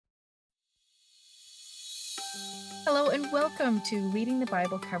Hello and welcome to Reading the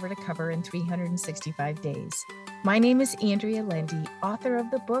Bible Cover to Cover in 365 Days. My name is Andrea Lendy, author of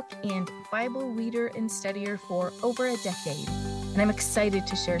the book and Bible reader and studier for over a decade, and I'm excited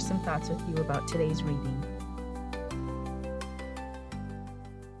to share some thoughts with you about today's reading.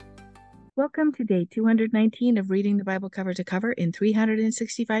 Welcome to day 219 of Reading the Bible Cover to Cover in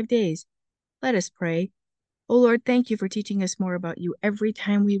 365 Days. Let us pray. O Lord, thank you for teaching us more about you every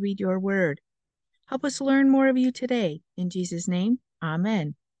time we read your word. Help us learn more of you today. In Jesus' name,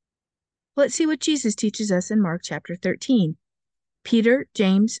 amen. Let's see what Jesus teaches us in Mark chapter 13. Peter,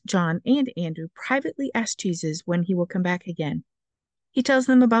 James, John, and Andrew privately ask Jesus when he will come back again. He tells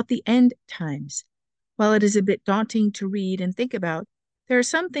them about the end times. While it is a bit daunting to read and think about, there are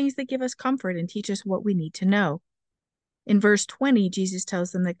some things that give us comfort and teach us what we need to know. In verse 20, Jesus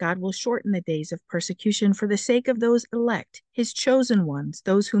tells them that God will shorten the days of persecution for the sake of those elect, his chosen ones,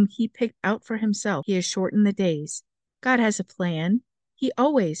 those whom he picked out for himself. He has shortened the days. God has a plan. He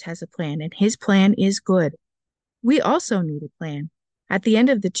always has a plan, and his plan is good. We also need a plan. At the end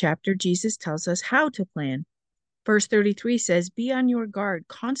of the chapter, Jesus tells us how to plan. Verse 33 says, "Be on your guard,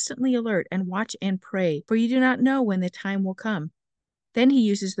 constantly alert, and watch and pray, for you do not know when the time will come." Then he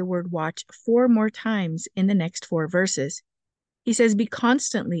uses the word watch 4 more times in the next 4 verses. He says, "Be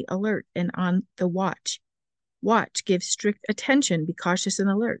constantly alert and on the watch." Watch, give strict attention, be cautious and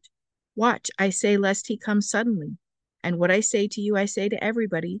alert. Watch, I say, lest he come suddenly. And what I say to you, I say to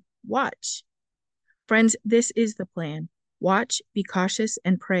everybody, watch. Friends, this is the plan. Watch, be cautious,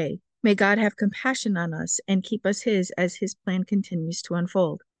 and pray. May God have compassion on us and keep us his as his plan continues to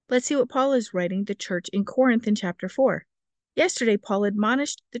unfold. Let's see what Paul is writing the church in Corinth in chapter 4. Yesterday, Paul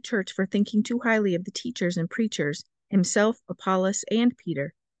admonished the church for thinking too highly of the teachers and preachers, himself, Apollos, and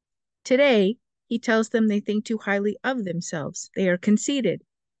Peter. Today, he tells them they think too highly of themselves. They are conceited.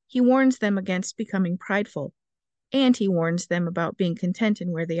 He warns them against becoming prideful, and he warns them about being content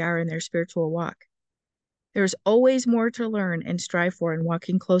in where they are in their spiritual walk. There's always more to learn and strive for in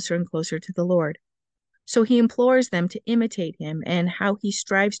walking closer and closer to the Lord. So he implores them to imitate him and how he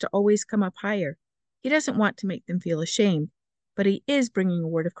strives to always come up higher. He doesn't want to make them feel ashamed, but he is bringing a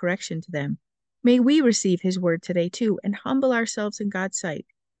word of correction to them. May we receive his word today too and humble ourselves in God's sight.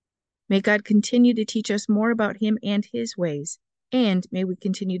 May God continue to teach us more about him and his ways, and may we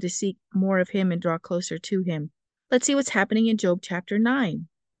continue to seek more of him and draw closer to him. Let's see what's happening in Job chapter 9.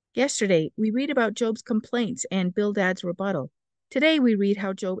 Yesterday, we read about Job's complaints and Bildad's rebuttal. Today, we read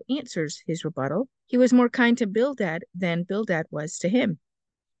how Job answers his rebuttal. He was more kind to Bildad than Bildad was to him.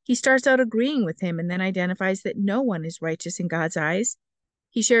 He starts out agreeing with him and then identifies that no one is righteous in God's eyes.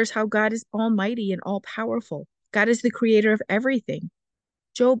 He shares how God is almighty and all-powerful. God is the creator of everything.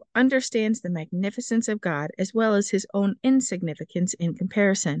 Job understands the magnificence of God as well as his own insignificance in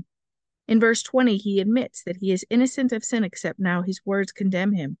comparison. In verse 20, he admits that he is innocent of sin except now his words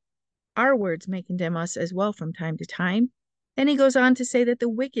condemn him. Our words may condemn us as well from time to time. Then he goes on to say that the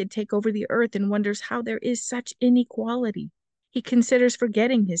wicked take over the earth and wonders how there is such inequality. He considers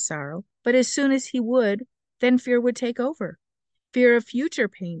forgetting his sorrow, but as soon as he would, then fear would take over. Fear of future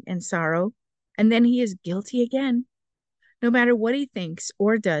pain and sorrow, and then he is guilty again. No matter what he thinks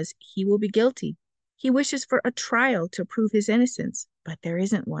or does, he will be guilty. He wishes for a trial to prove his innocence, but there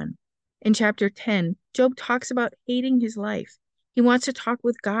isn't one. In chapter 10, Job talks about hating his life. He wants to talk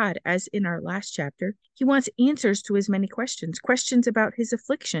with God, as in our last chapter. He wants answers to his many questions, questions about his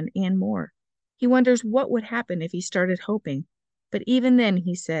affliction and more. He wonders what would happen if he started hoping. But even then,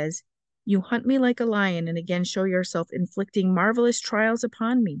 he says, "You hunt me like a lion and again show yourself inflicting marvelous trials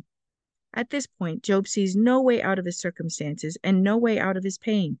upon me." At this point, Job sees no way out of his circumstances and no way out of his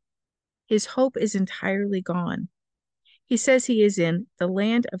pain. His hope is entirely gone. He says he is in the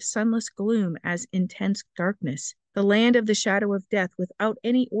land of sunless gloom as intense darkness, the land of the shadow of death without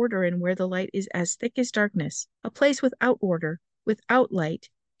any order and where the light is as thick as darkness. A place without order, without light,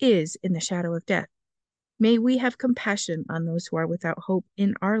 is in the shadow of death. May we have compassion on those who are without hope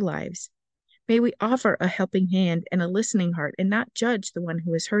in our lives. May we offer a helping hand and a listening heart and not judge the one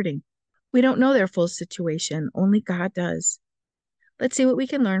who is hurting. We don't know their full situation, only God does. Let's see what we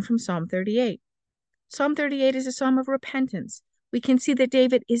can learn from Psalm 38. Psalm 38 is a psalm of repentance. We can see that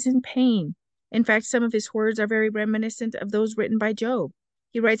David is in pain. In fact, some of his words are very reminiscent of those written by Job.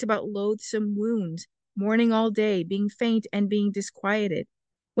 He writes about loathsome wounds, mourning all day, being faint, and being disquieted.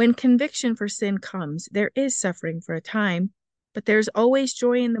 When conviction for sin comes, there is suffering for a time, but there's always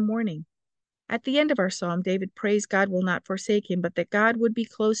joy in the morning. At the end of our psalm, David prays God will not forsake him, but that God would be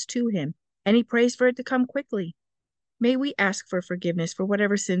close to him, and he prays for it to come quickly. May we ask for forgiveness for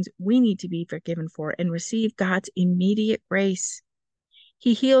whatever sins we need to be forgiven for and receive God's immediate grace.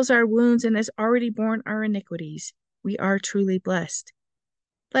 He heals our wounds and has already borne our iniquities. we are truly blessed.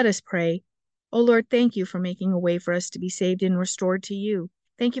 Let us pray. O Lord, thank you for making a way for us to be saved and restored to you.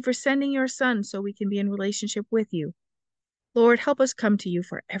 Thank you for sending your Son so we can be in relationship with you. Lord, help us come to you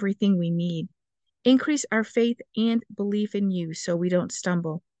for everything we need. Increase our faith and belief in you so we don't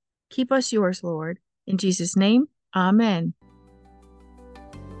stumble. Keep us yours, Lord. In Jesus' name, amen.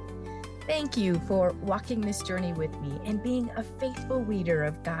 Thank you for walking this journey with me and being a faithful reader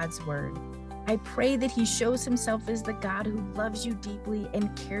of God's Word. I pray that He shows Himself as the God who loves you deeply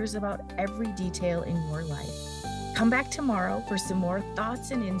and cares about every detail in your life. Come back tomorrow for some more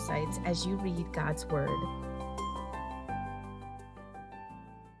thoughts and insights as you read God's Word.